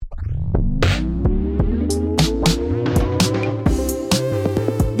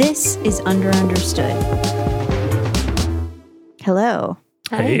This is Understood. Hello.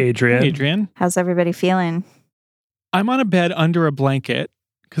 Hey, Adrian. Hey, Adrian. How's everybody feeling? I'm on a bed under a blanket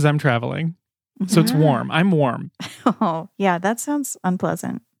because I'm traveling. So it's warm. I'm warm. Oh, yeah, that sounds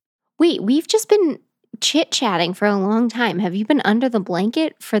unpleasant. Wait, we've just been chit-chatting for a long time. Have you been under the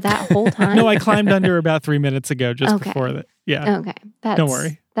blanket for that whole time? No, I climbed under about 3 minutes ago just Okay. before that. Yeah. Okay. Don't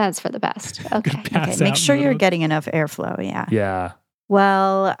worry. That's for the best. Okay. Pass Okay, make out sure in the you're middle. getting enough airflow. Yeah. Yeah.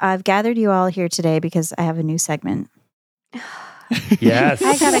 Well, I've gathered you all here today because I have a new segment. Yes.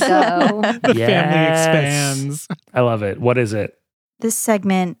 I gotta go. The Yes. family expands. I love it. What is it? This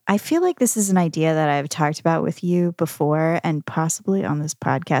segment, I feel like this is an idea that I've talked about with you before and possibly on this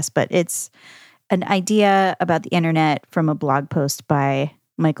podcast, but it's an idea about the internet from a blog post by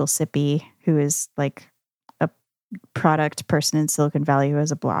Michael Sippy, who is like a product person in Silicon Valley who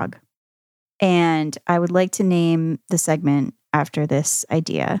has a blog. And I would like to name the segment after this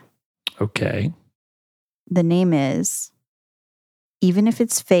idea. Okay. The name is Even If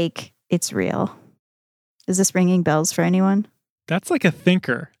It's Fake, It's Real. Is this ringing bells for anyone? That's like a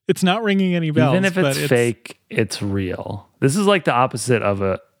thinker. It's not ringing any bells. Even if but it's fake, it's real. This is like the opposite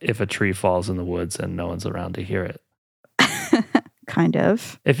of if a tree falls in the woods and no one's around to hear it. Kind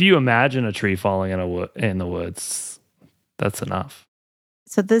of. If you imagine a tree falling in the woods, that's enough.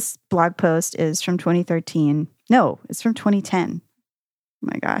 So this blog post is from 2013. No, it's from 2010. Oh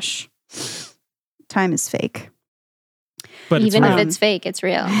my gosh. Time is fake. But Even it's if real. it's fake, it's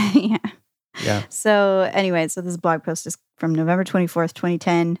real. Yeah. Yeah. So anyway, so this blog post is from November 24th,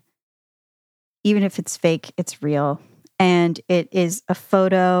 2010. Even if it's fake, it's real. And it is a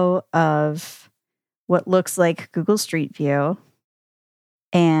photo of what looks like Google Street View.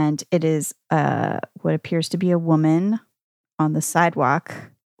 And it is what appears to be a woman on the sidewalk,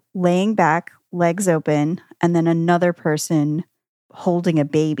 laying back, legs open, and then another person holding a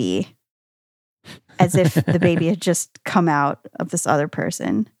baby as if the baby had just come out of this other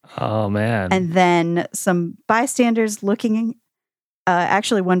person. Oh, man. And then some bystanders looking,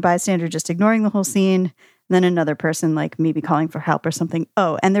 actually one bystander just ignoring the whole scene. Then another person like maybe calling for help or something.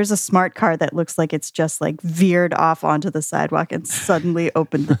 Oh, and there's a smart car that looks like it's just like veered off onto the sidewalk and suddenly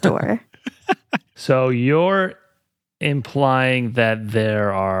opened the door. So you're implying that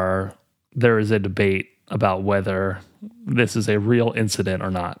there is a debate about whether this is a real incident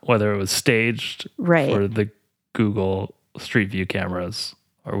or not, whether it was staged Right. for the Google Street View cameras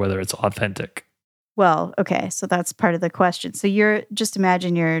or whether it's authentic. Well, okay, so that's part of the question. So you're just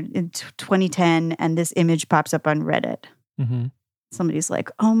imagine you're in 2010 and this image pops up on Reddit. Mm-hmm. Somebody's like,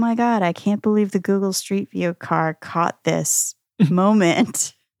 "Oh my God, I can't believe the Google Street View car caught this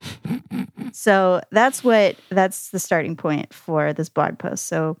moment." So that's the starting point for this blog post.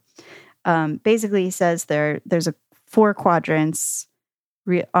 So basically, he says there's 4 quadrants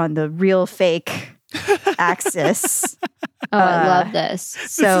on the real fake axis. Oh, I love this.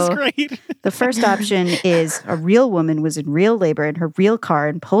 So This is great. the first option is a real woman was in real labor in her real car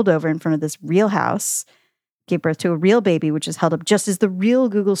and pulled over in front of this real house, gave birth to a real baby, which is held up just as the real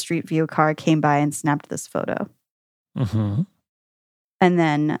Google Street View car came by and snapped this photo. Mm-hmm. And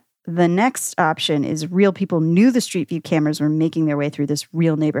then the next option is real people knew the Street View cameras were making their way through this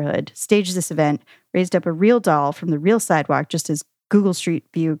real neighborhood, staged this event, raised up a real doll from the real sidewalk just as Google Street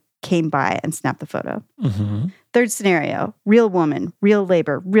View came by and snapped the photo. Mm-hmm. Third scenario, real woman, real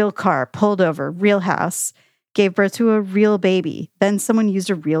labor, real car, pulled over, real house, gave birth to a real baby. Then someone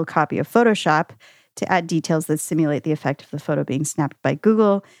used a real copy of Photoshop to add details that simulate the effect of the photo being snapped by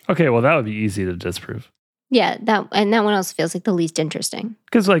Google. Okay, well, that would be easy to disprove. Yeah, that one also feels like the least interesting.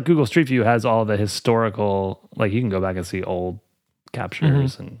 Because like Google Street View has all the historical, like you can go back and see old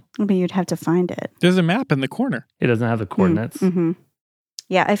captures and I mean, you'd have to find it. There's a map in the corner. it doesn't have the coordinates. Mm-hmm.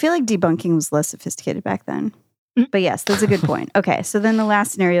 Yeah, I feel like debunking was less sophisticated back then. But yes, that's a good point. Okay, so then the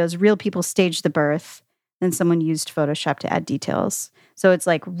last scenario is real people staged the birth, then someone used Photoshop to add details. So it's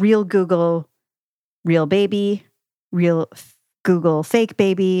like real Google, real baby, real Google fake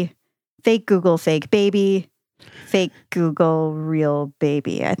baby, fake Google fake baby, fake Google real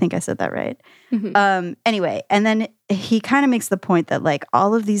baby. I think I said that right. Mhm. Anyway, and then he kind of makes the point that like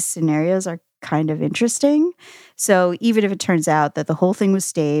all of these scenarios are kind of interesting. So even if it turns out that the whole thing was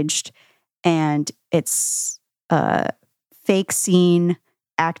staged and it's fake scene,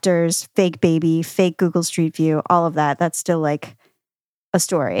 actors, fake baby, fake Google Street View, all of that, that's still like a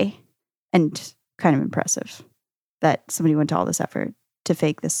story and kind of impressive that somebody went to all this effort to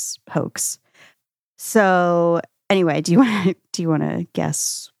fake this hoax. So anyway, do you want to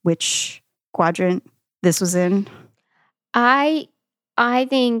guess which quadrant this was in? I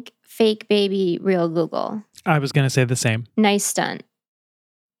think fake baby, real Google. I was going to say the same. Nice stunt.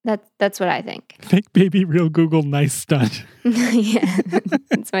 That's what I think. Fake baby, real Google, nice stunt. Yeah,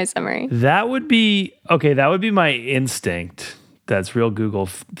 that's my summary. That would be my instinct. That's real Google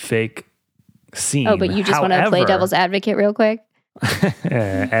fake scene. Oh, but you just want to play devil's advocate real quick?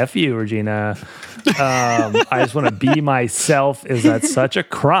 F you, Regina. I just want to be myself. Is that such a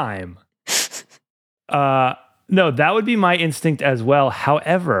crime? No, that would be my instinct as well.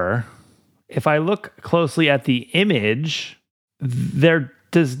 However, if I look closely at the image, there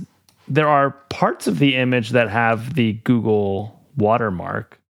are parts of the image that have the Google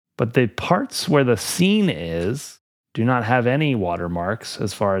watermark, but the parts where the scene is do not have any watermarks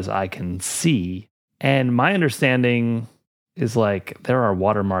as far as I can see. And my understanding is like there are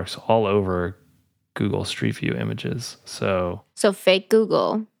watermarks all over Google Street View images. So fake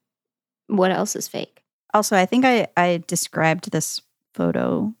Google. What else is fake? Also, I think I described this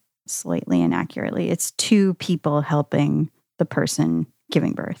photo slightly inaccurately. It's two people helping the person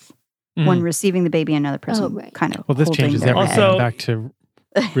giving birth. One receiving the baby, another person kind of. Well, this holding changes their everything. head. Also- Back to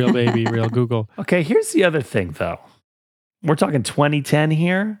real baby, real Google. okay, here's the other thing though. We're talking 2010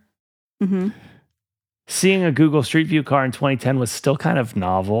 here. Mm-hmm. Seeing a Google Street View car in 2010 was still kind of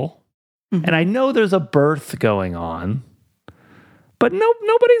novel. Mhm. And I know there's a birth going on, but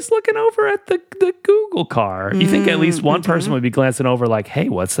nobody's looking over at the Google car. You think at least one person would be glancing over like, hey,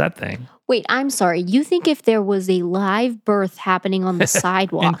 what's that thing? Wait, I'm sorry. You think if there was a live birth happening on the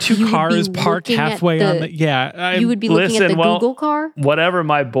sidewalk And two you would cars be parked looking at halfway on the... Yeah. you would be looking at Listen, the well- Google car? Whatever,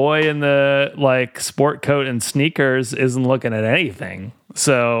 my boy in the like sport coat and sneakers isn't looking at anything.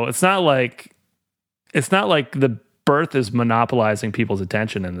 So it's not like the birth is monopolizing people's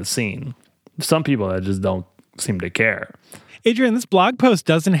attention in the scene. Some people that just don't seem to care. Adrian, this blog post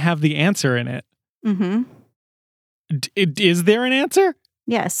doesn't have the answer in it. Mm-hmm. Is there an answer?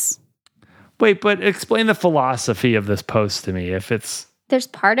 Yes. Wait, but explain the philosophy of this post to me. If it's There's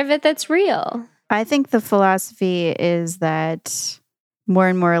part of it that's real. I think the philosophy is that more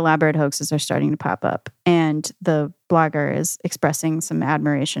and more elaborate hoaxes are starting to pop up, and the blogger is expressing some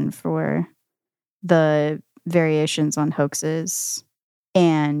admiration for the variations on hoaxes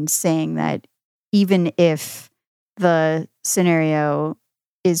and saying that even if the scenario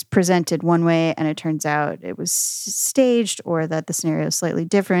is presented one way and it turns out it was staged, or that the scenario is slightly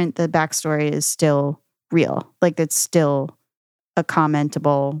different, the backstory is still real. Like it's still a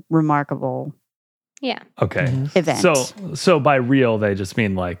commentable, remarkable Yeah. okay. event. So by real, they just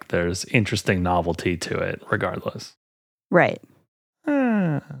mean like there's interesting novelty to it, regardless. Right.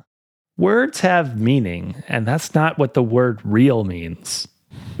 Words have meaning, and that's not what the word real means.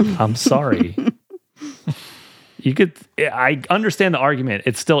 I'm sorry. I understand the argument.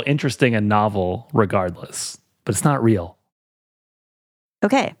 It's still interesting and novel regardless, but it's not real.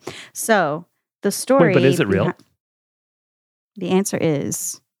 Okay. So the story. Wait, but is it real? The answer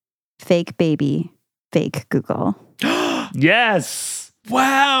is fake baby, fake Google. Yes.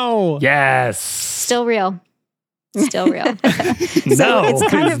 Wow. Yes. Still real. Still real. No, it's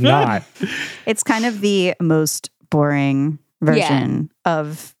kind it's of not. It's kind of the most boring version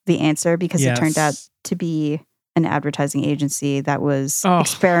of the answer because it turned out to be an advertising agency that was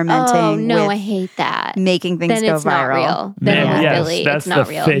experimenting Oh, no, with I hate that. making things Then go it's viral. not real. Then Man, it was yes, really, that's it's not the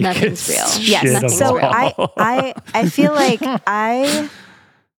real. fakest Nothing's real. shit Yes, of nothing's So all. I feel like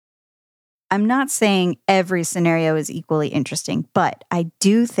I'm not saying every scenario is equally interesting, but I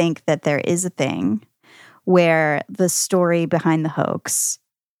do think that there is a thing where the story behind the hoax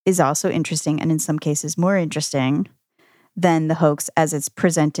is also interesting, and in some cases more interesting than the hoax as it's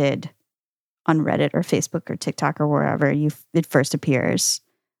presented on Reddit or Facebook or TikTok or wherever it first appears,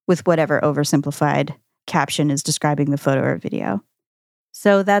 with whatever oversimplified caption is describing the photo or video.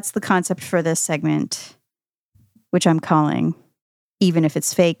 So that's the concept for this segment, which I'm calling Even If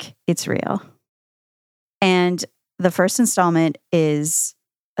It's Fake, It's Real. And the first installment is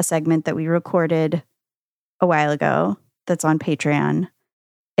a segment that we recorded a while ago that's on Patreon.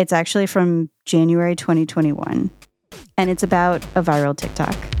 It's actually from January 2021, and it's about a viral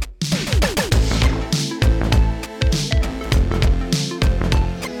TikTok.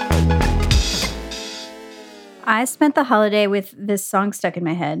 I spent the holiday with this song stuck in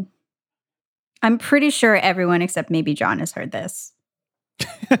my head. I'm pretty sure everyone except maybe John has heard this.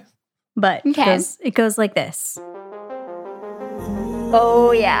 But Okay. it goes like this.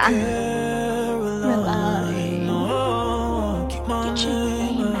 Oh, yeah. Get your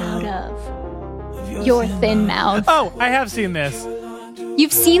name out of your thin mouth. Oh, I have seen this.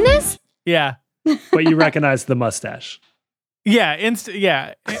 You've seen this? Yeah. But you recognize the mustache. Yeah.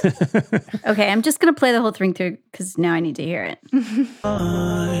 Yeah. Okay, I'm just going to play the whole thing through because now I need to hear it.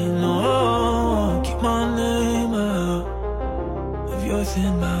 I know, keep my name out of your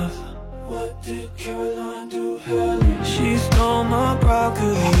thin mouth.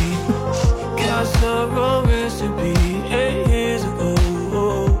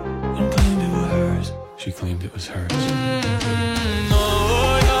 was hers.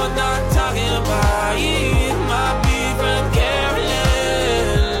 No, you're not talking about it. Might be from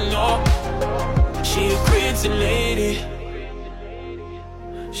Carolyn. No, she a crazy lady.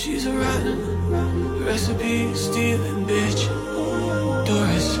 She's a rotten recipe stealing bitch.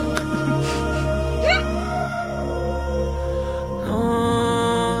 Doris.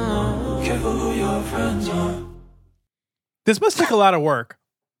 No, careful who your friends are. This must take a lot of work.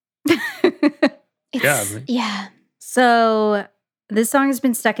 Yeah. So this song has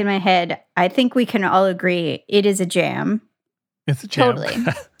been stuck in my head. I think we can all agree it is a jam. It's a jam. Totally.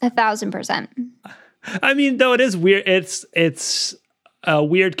 1,000%. I mean, though it is weird. It's a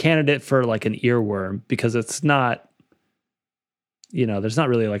weird candidate for like an earworm because it's not, there's not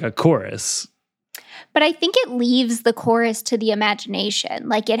really like a chorus. But I think it leaves the chorus to the imagination.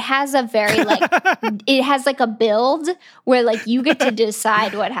 Like it has a very it has like a build where like you get to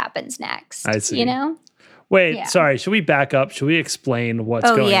decide what happens next. I see. Wait, yeah. Sorry. Should we back up? Should we explain what's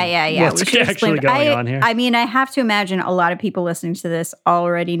going on? What's actually going on here? I mean, I have to imagine a lot of people listening to this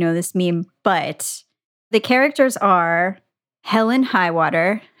already know this meme, but the characters are Helen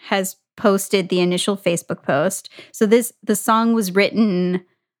Highwater has posted the initial Facebook post. So the song was written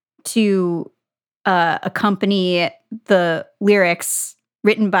to accompany the lyrics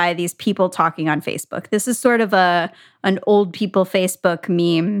written by these people talking on Facebook. This is sort of an old people Facebook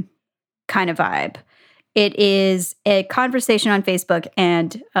meme kind of vibe. It is a conversation on Facebook,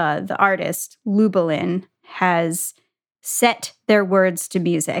 and the artist, Lubalin, has set their words to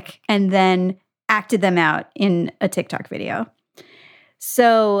music and then acted them out in a TikTok video.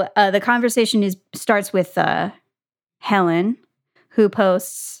 So the conversation starts with Helen, who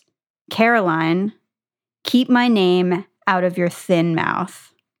posts, "Caroline, keep my name out of your thin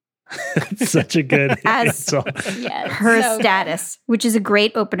mouth." It's such a good as Yeah, her so status, which is a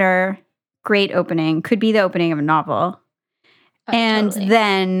great opener. Great opening. Could be the opening of a novel. And totally.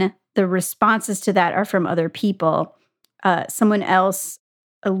 then the responses to that are from other people. Someone else,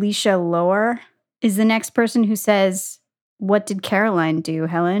 Alicia Lower, is the next person who says, "What did Caroline do,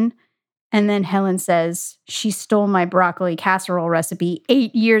 Helen?" And then Helen says, "She stole my broccoli casserole recipe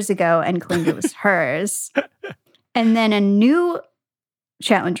 8 years ago and claimed it was hers." And then a new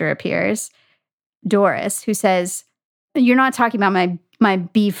challenger appears, Doris, who says, "You're not talking about my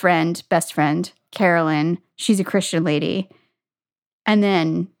best friend, Carolyn. She's a Christian lady." And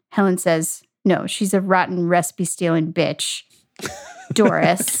then Helen says, "No, she's a rotten recipe stealing bitch.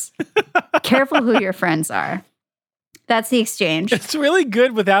 Doris, careful who your friends are." That's the exchange. It's really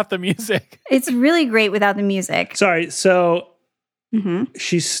good without the music. It's really great without the music. Sorry. So Mm-hmm.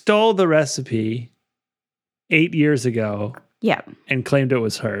 she stole the recipe 8 years ago Yeah. and claimed it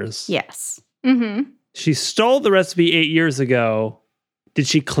was hers. Yes. Mm-hmm. She stole the recipe 8 years ago. Did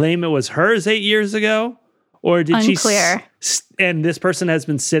she claim it was hers 8 years ago? Or did Unclear. and this person has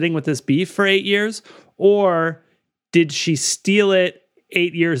been sitting with this beef for 8 years? Or did she steal it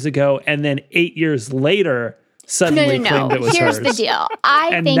 8 years ago and then 8 years later suddenly claimed it was Here's hers? the deal.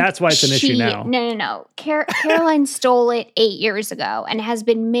 I And think that's why it's an issue now. No. Caroline stole it 8 years ago and has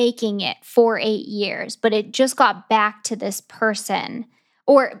been making it for 8 years, but it just got back to this person.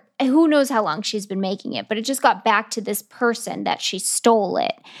 Or who knows how long she's been making it, but it just got back to this person that she stole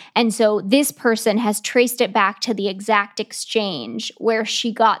it. And so this person has traced it back to the exact exchange where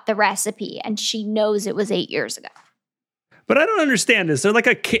she got the recipe, and she knows it was 8 years ago. But I don't understand. Is there like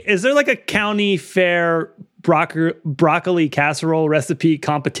a county fair broccoli casserole recipe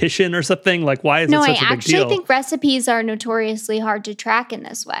competition or something? Like, why is it such a big deal? I actually think recipes are notoriously hard to track in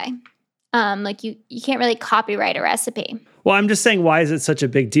this way. Like you can't really copyright a recipe. Well, I'm just saying, why is it such a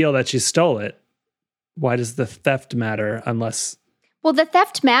big deal that she stole it? Why does the theft matter unless... Well, the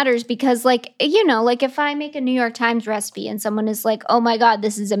theft matters because, like if I make a New York Times recipe and someone is like, "Oh my God,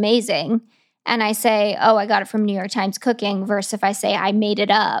 this is amazing," and I say, "Oh, I got it from New York Times Cooking," versus if I say I made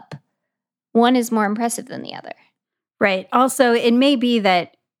it up, one is more impressive than the other. Right. Also, it may be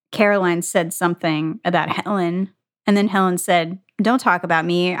that Caroline said something about Helen, and then Helen said, "Don't talk about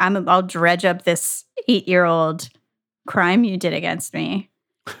me. I'll dredge up this 8-year-old crime you did against me."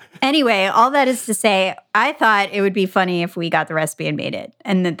 Anyway, all that is to say, I thought it would be funny if we got the recipe and made it,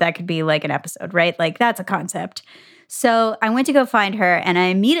 and that could be like an episode, right? Like, that's a concept. So I went to go find her, and I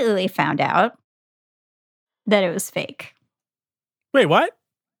immediately found out that it was fake. Wait, what?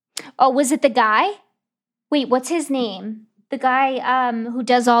 Oh, was it the guy? Wait, what's his name? The guy who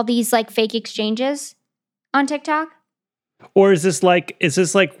does all these like fake exchanges on TikTok? Or is this like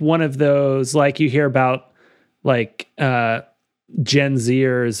one of those, like you hear about, like Gen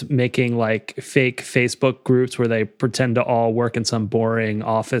Zers making like fake Facebook groups where they pretend to all work in some boring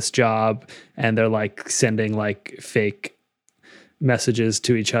office job and they're like sending like fake messages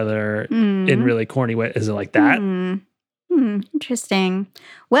to each other in really corny ways. Is it like that? Interesting.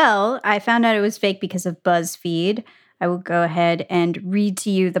 Well, I found out it was fake because of BuzzFeed. I will go ahead and read to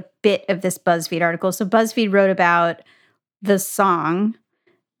you the bit of this BuzzFeed article. So BuzzFeed wrote about the song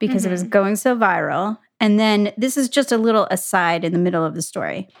because it was going so viral. And then this is just a little aside in the middle of the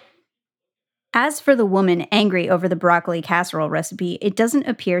story. As for the woman angry over the broccoli casserole recipe, it doesn't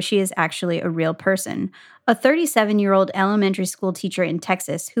appear she is actually a real person. A 37-year-old elementary school teacher in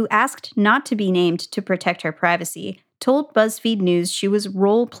Texas who asked not to be named to protect her privacy told BuzzFeed News she was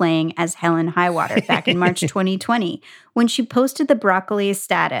role-playing as Helen Highwater back in March 2020 when she posted the broccoli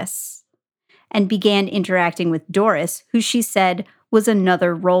status and began interacting with Doris, who she said was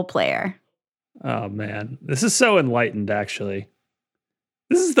another role player. Oh, man. This is so enlightened, actually.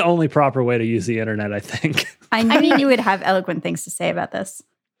 This is the only proper way to use the internet, I think. I knew you would have eloquent things to say about this.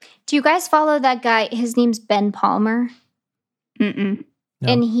 Do you guys follow that guy? His name's Ben Palmer. Mm-mm.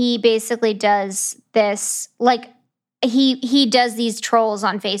 No. And he basically does this, like, he does these trolls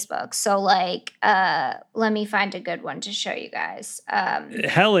on Facebook. So, like, let me find a good one to show you guys.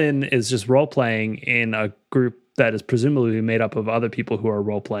 Helen is just role-playing in a group that is presumably made up of other people who are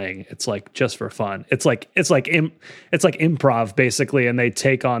role-playing. It's like just for fun. It's like improv, basically, and they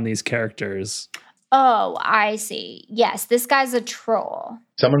take on these characters. Oh, I see. Yes, this guy's a troll.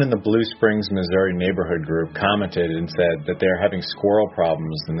 Someone in the Blue Springs, Missouri neighborhood group commented and said that they're having squirrel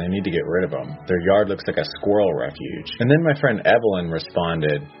problems and they need to get rid of them. Their yard looks like a squirrel refuge. And then my friend Evelyn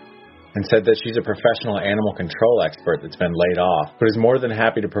responded and said that she's a professional animal control expert that's been laid off, but is more than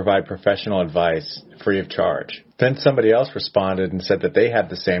happy to provide professional advice free of charge. Then somebody else responded and said that they have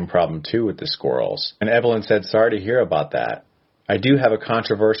the same problem too with the squirrels. And Evelyn said, sorry to hear about that. I do have a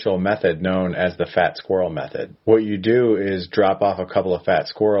controversial method known as the fat squirrel method. What you do is drop off a couple of fat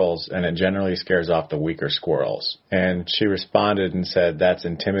squirrels and it generally scares off the weaker squirrels. And she responded and said, that's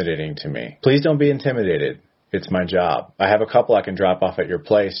intimidating to me. Please don't be intimidated. It's my job. I have a couple I can drop off at your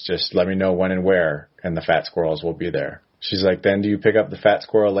place. Just let me know when and where, and the fat squirrels will be there. She's like, then do you pick up the fat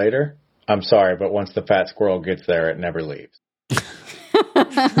squirrel later? I'm sorry, but once the fat squirrel gets there, it never leaves.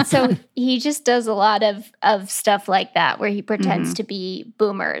 So he just does a lot of stuff like that where he pretends to be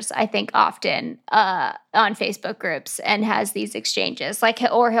boomers, I think, often on Facebook groups and has these exchanges.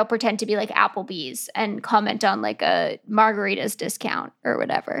 Or he'll pretend to be like Applebee's and comment on like a margaritas discount or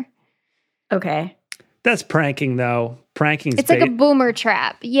whatever. Okay. That's pranking, though. It's like a boomer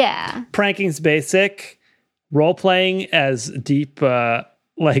trap. Yeah. Pranking's basic. Role-playing as deep in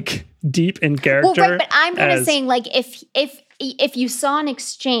character. Well, right, but I'm kind of saying, like, if you saw an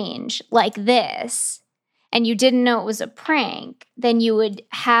exchange like this and you didn't know it was a prank, then you would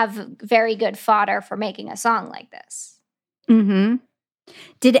have very good fodder for making a song like this. Mm-hmm.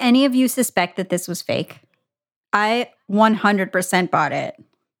 Did any of you suspect that this was fake? I 100% bought it.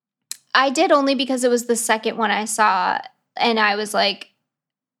 I did, only because it was the second one I saw, and I was like,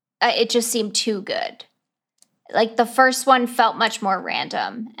 it just seemed too good. Like, the first one felt much more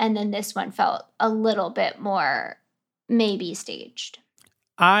random, and then this one felt a little bit more maybe staged.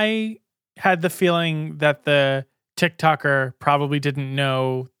 I had the feeling that the TikToker probably didn't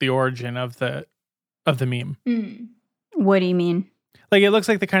know the origin of the meme. Mm. What do you mean? Like, it looks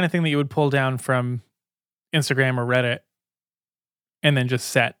like the kind of thing that you would pull down from Instagram or Reddit and then just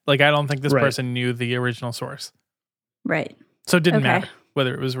set. Like, I don't think this person knew the original source. Right. So it didn't matter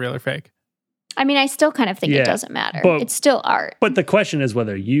whether it was real or fake. I mean, I still kind of think it doesn't matter. It's still art. But the question is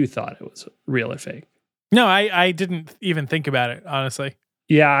whether you thought it was real or fake. No, I didn't even think about it, honestly.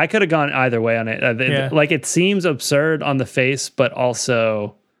 Yeah, I could have gone either way on it. Like, it seems absurd on the face, but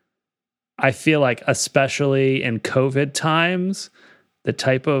also I feel like, especially in COVID times, the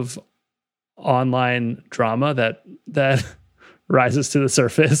type of online drama that rises to the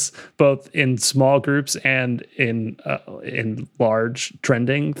surface, both in small groups and in large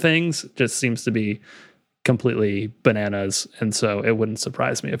trending things, just seems to be completely bananas. And so it wouldn't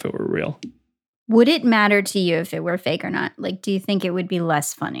surprise me if it were real. Would it matter to you if it were fake or not? Like, do you think it would be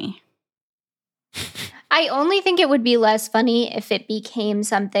less funny? I only think it would be less funny if it became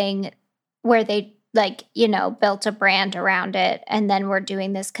something where they, like, you know, built a brand around it, and then we're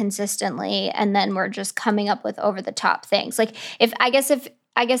doing this consistently, and then we're just coming up with over the top things. Like, I guess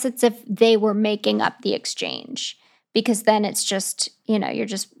it's if they were making up the exchange, because then it's just, you know, you're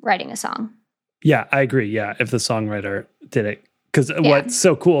just writing a song. Yeah, I agree. Yeah, if the songwriter did it. Because what's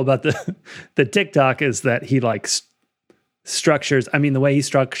so cool about the TikTok is that he like structures. I mean, the way he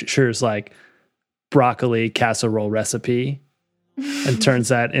structures like broccoli casserole recipe, and turns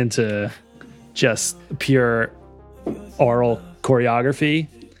that into just pure oral choreography.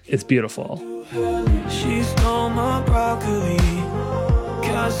 It's beautiful. She stole my broccoli,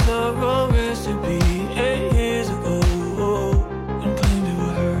 casserole recipe 8 years ago, and claimed it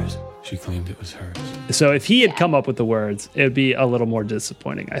was hers. She claimed it was hers. So if he had come up with the words, it would be a little more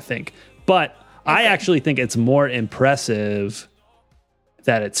disappointing, I think. But I actually think it's more impressive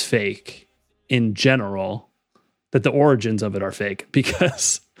that it's fake in general, that the origins of it are fake,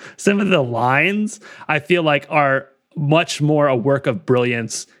 because some of the lines I feel like are much more a work of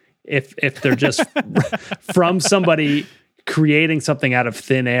brilliance if they're just from somebody creating something out of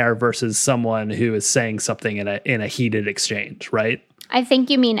thin air versus someone who is saying something in a heated exchange, right? I think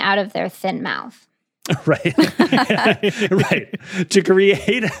you mean out of their thin mouth. Right. Right. To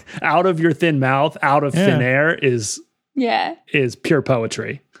create out of your thin mouth, out of thin air is pure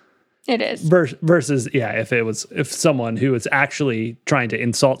poetry. It is. Versus, if someone who is actually trying to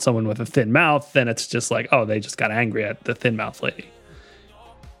insult someone with a thin mouth, then it's just like, oh, they just got angry at the thin mouth lady.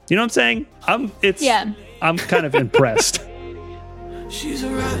 You know what I'm saying? I'm kind of impressed. She's a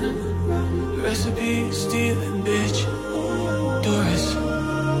rotten recipe stealing bitch, Doris.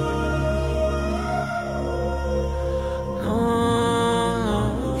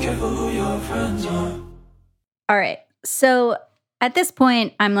 No, careful who your friends are. All right. So at this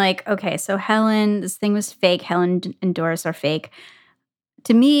point, I'm like, okay, so this thing was fake. Helen and Doris are fake.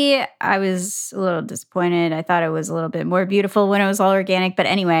 To me, I was a little disappointed. I thought it was a little bit more beautiful when it was all organic. But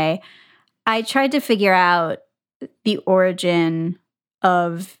anyway, I tried to figure out the origin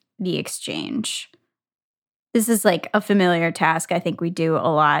of the exchange. This is like a familiar task I think we do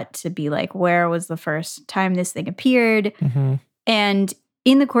a lot, to be like, where was the first time this thing appeared? Mm-hmm. And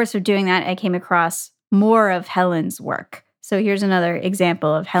in the course of doing that, I came across more of Helen's work. So here's another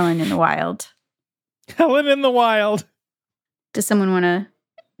example of Helen in the Wild. Helen in the Wild. Does someone want to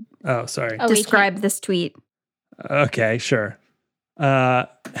describe this tweet? Okay, sure.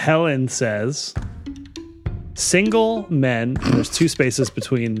 Helen says, single men, there's 2 spaces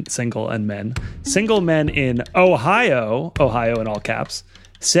between single and men. Single men in Ohio in all caps,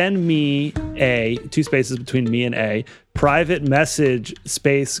 send me 2 spaces between me and A, private message,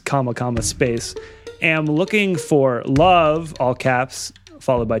 space, comma, space. Am looking for love, all caps,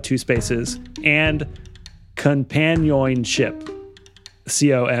 followed by 2 spaces, and companionship,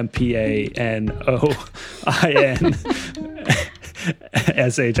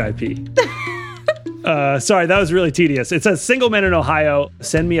 COMPANOINSHIP. Sorry, that was really tedious. It says, single men in Ohio,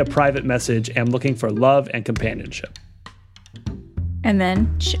 send me a private message. Am looking for love and companionship. And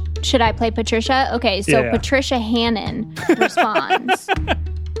then? Should I play Patricia? Okay, so Patricia Hannon responds.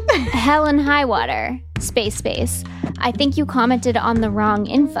 Helen Highwater, space. I think you commented on the wrong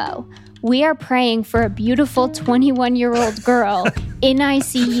info. We are praying for a beautiful 21-year-old girl in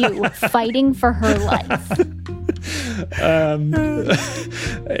ICU fighting for her life.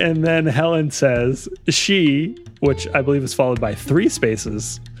 And then Helen says, she, which I believe is followed by 3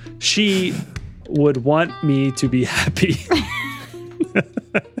 spaces, she would want me to be happy.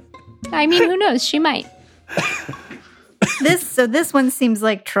 I mean, who knows? She might. This one seems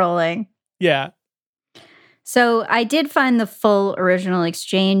like trolling. Yeah. So I did find the full original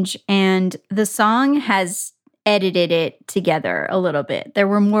exchange, and the song has edited it together a little bit. There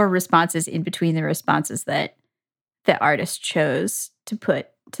were more responses in between the responses that the artist chose to put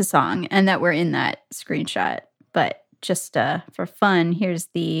to song and that were in that screenshot. But just for fun, here's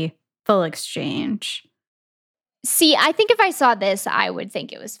the full exchange. See, I think if I saw this, I would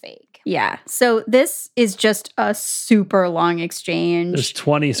think it was fake. Yeah. So this is just a super long exchange. There's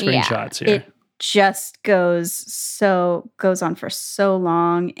 20 screenshots here. It just goes on for so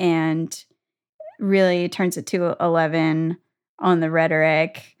long and really turns it to 11 on the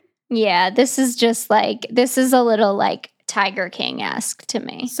rhetoric. Yeah, this is a little like Tiger King-esque to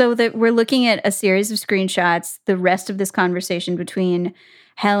me. So that we're looking at a series of screenshots, the rest of this conversation between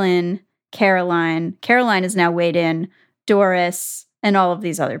Helen, Caroline is now weighed in, Doris, and all of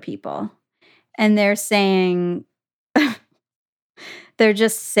these other people. And they're saying, they're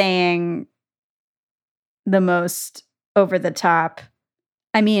just saying the most over the top.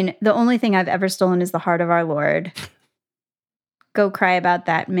 I mean, the only thing I've ever stolen is the heart of our Lord. Go cry about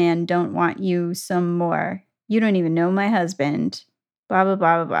that man. Don't want you some more. You don't even know my husband. Blah, blah,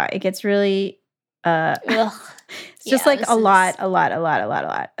 blah, blah, blah. It gets really, it's just like a lot.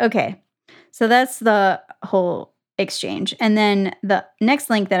 Okay. So that's the whole exchange. And then the next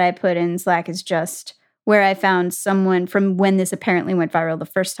link that I put in Slack is just where I found someone from when this apparently went viral the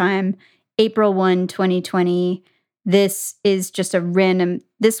first time, April 1, 2020. This is just a random,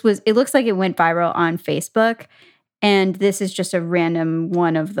 it looks like it went viral on Facebook. And this is just a random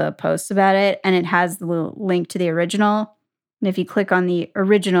one of the posts about it. And it has the little link to the original. And if you click on the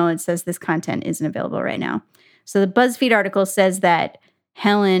original, it says this content isn't available right now. So the BuzzFeed article says that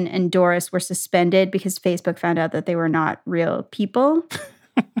Helen and Doris were suspended because Facebook found out that they were not real people.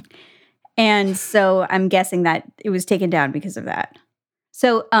 And so I'm guessing that it was taken down because of that.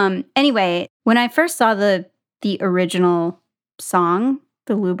 So anyway, when I first saw the original song,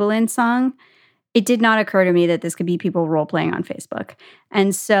 the Lubalin song, it did not occur to me that this could be people role-playing on Facebook.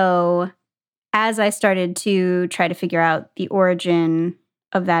 And so as I started to try to figure out the origin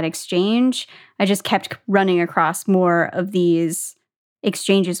of that exchange, I just kept running across more of these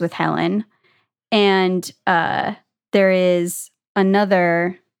exchanges with Helen. And there is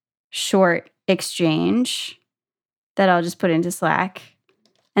another short exchange that I'll just put into Slack.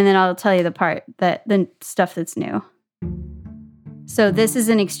 And then I'll tell you the stuff that's new. So this is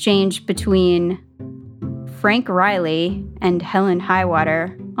an exchange between Frank Riley and Helen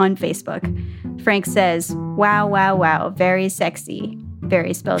Highwater on Facebook. Frank says, "Wow, wow, wow, very sexy."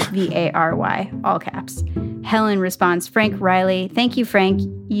 Very spelled V-A-R-Y, all caps. Helen responds, "Frank Riley, thank you, Frank.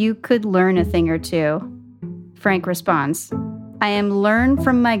 You could learn a thing or two." Frank responds, "I am learn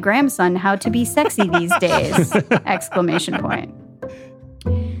from my grandson how to be sexy these days!" Exclamation point.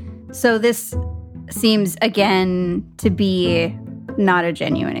 So this seems, again, to be not a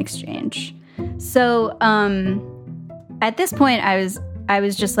genuine exchange. So at this point, I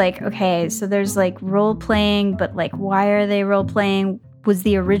was just like, okay, so there's like role playing, but like, why are they role playing? Was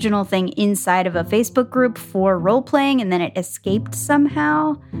the original thing inside of a Facebook group for role playing and then it escaped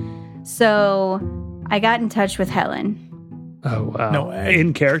somehow? So I got in touch with Helen. Oh, wow. No way.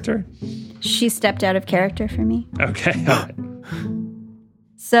 In character? She stepped out of character for me. Okay. All right.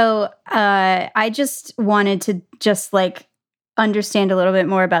 So I just wanted to just like understand a little bit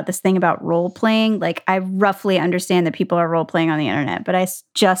more about this thing about role playing. Like I roughly understand that people are role playing on the internet, but I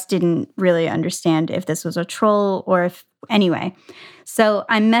just didn't really understand if this was a troll or if anyway. So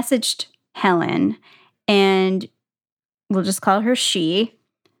I messaged Helen, and we'll just call her she,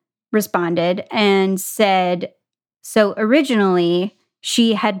 responded and said, so originally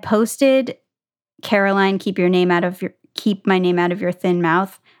she had posted Caroline, keep my name out of your thin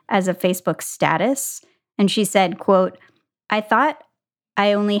mouth as a Facebook status. And she said, quote, "I thought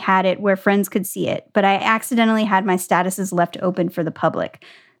I only had it where friends could see it, but I accidentally had my statuses left open for the public.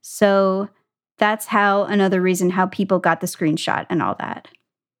 So that's another reason how people got the screenshot and all that."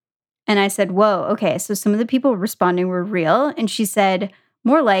 And I said, whoa, okay, so some of the people responding were real. And she said,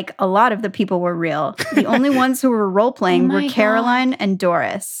 more like a lot of the people were real. The only ones who were role-playing were Caroline and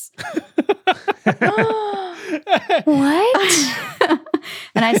Doris. What?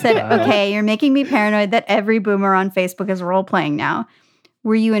 And I said, okay, you're making me paranoid that every boomer on Facebook is role-playing now.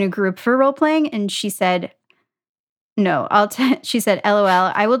 Were you in a group for role-playing? And she said, no. She said,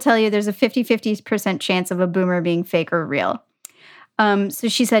 LOL, I will tell you there's a 50% chance of a boomer being fake or real. So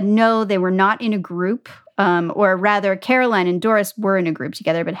she said, no, they were not in a group. Or rather, Caroline and Doris were in a group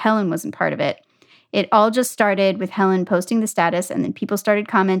together, but Helen wasn't part of it. It all just started with Helen posting the status, and then people started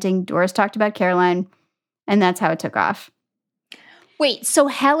commenting. Doris talked about Caroline, and that's how it took off. Wait, so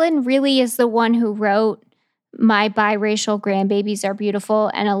Helen really is the one who wrote, "My biracial grandbabies are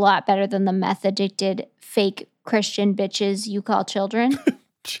beautiful and a lot better than the meth-addicted fake Christian bitches you call children"?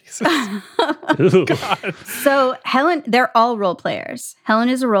 Jesus. God. So Helen, they're all role players. Helen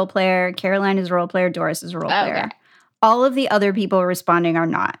is a role player. Caroline is a role player. Doris is a role player. All of the other people responding are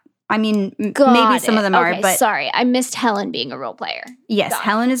not. I mean, maybe some of them are, but sorry, I missed Helen being a role player. Yes,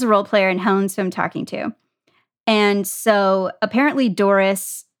 Helen is a role player, and Helen's who I'm talking to. And so apparently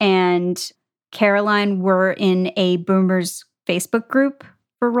Doris and Caroline were in a boomers Facebook group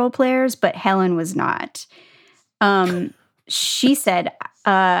for role players, but Helen was not. She said,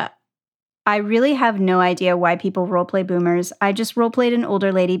 I really have no idea why people roleplay boomers. I just roleplayed an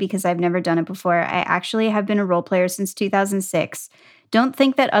older lady because I've never done it before. I actually have been a role player since 2006. Don't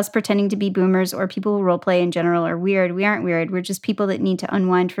think that us pretending to be boomers or people who roleplay in general are weird. We aren't weird. We're just people that need to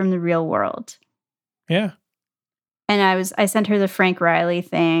unwind from the real world. Yeah. And I sent her the Frank Riley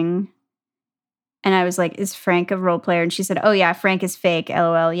thing. And I was like, is Frank a role player? And she said, oh yeah, Frank is fake.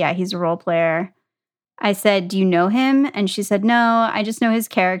 LOL. Yeah, he's a role player. I said, do you know him? And she said, no, I just know his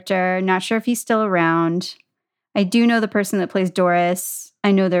character. Not sure if he's still around. I do know the person that plays Doris.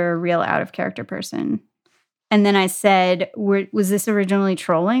 I know they're a real out of character person. And then I said, was this originally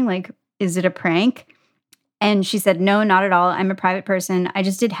trolling? Like, is it a prank? And she said, no, not at all. I'm a private person. I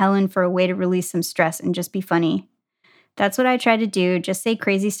just did Helen for a way to release some stress and just be funny. That's what I try to do. Just say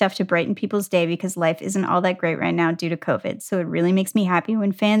crazy stuff to brighten people's day because life isn't all that great right now due to COVID. So it really makes me happy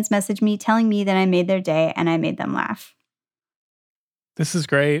when fans message me telling me that I made their day and I made them laugh. This is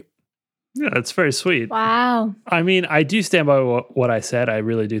great. Yeah, that's very sweet. Wow. I mean, I do stand by what I said. I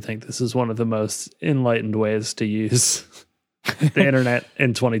really do think this is one of the most enlightened ways to use the internet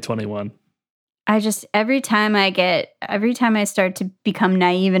in 2021. Every time I start to become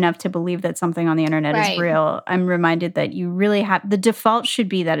naive enough to believe that something on the internet is real, I'm reminded that you really the default should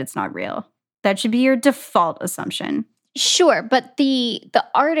be that it's not real. That should be your default assumption. Sure, but the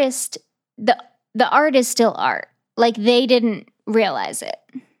artist, the art is still art. Like they didn't realize it.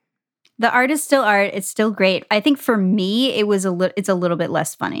 The art is still art. It's still great. I think for me, it's a little bit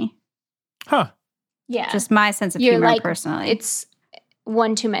less funny. Huh. Yeah. Just my sense of humor personally. It's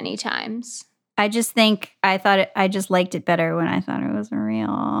one too many times. I just think I just liked it better when I thought it was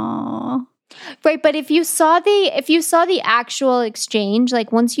real. Right, but if you saw the actual exchange,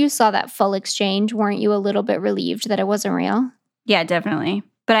 like once you saw that full exchange, weren't you a little bit relieved that it wasn't real? Yeah, definitely.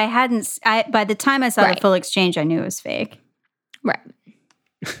 But by the time I saw the full exchange, I knew it was fake. Right.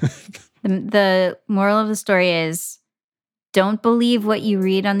 The moral of the story is don't believe what you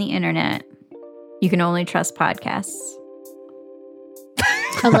read on the internet. You can only trust podcasts.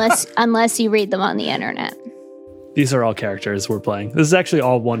 unless you read them on the internet. These are all characters we're playing. This is actually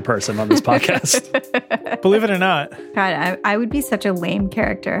all one person on this podcast. Believe it or not. God, I would be such a lame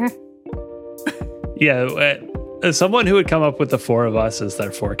character. Yeah, as someone who would come up with the four of us as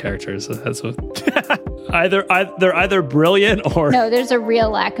their four characters. That's what, they're either brilliant or... No, there's a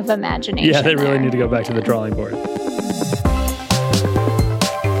real lack of imagination. Yeah, they really need to go back to the drawing board.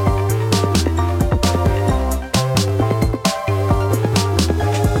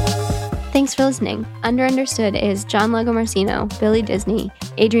 Thanks for listening. Understood is John Lagomarsino, Billy Disney,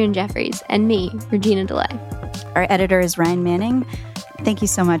 Adrian Jeffries, and me, Regina DeLay. Our editor is Ryan Manning. Thank you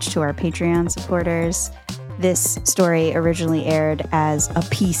so much to our Patreon supporters. This story originally aired as a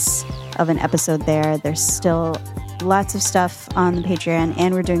piece of an episode there. There's still lots of stuff on the Patreon,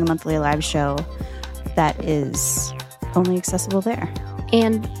 and we're doing a monthly live show that is only accessible there.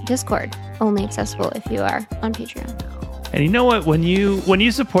 And Discord, only accessible if you are on Patreon. And you know what? When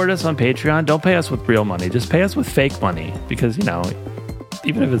you support us on Patreon, don't pay us with real money. Just pay us with fake money because,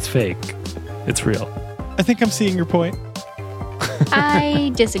 even if it's fake, it's real. I think I'm seeing your point.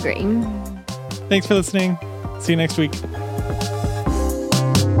 I disagree. Thanks for listening. See you next week.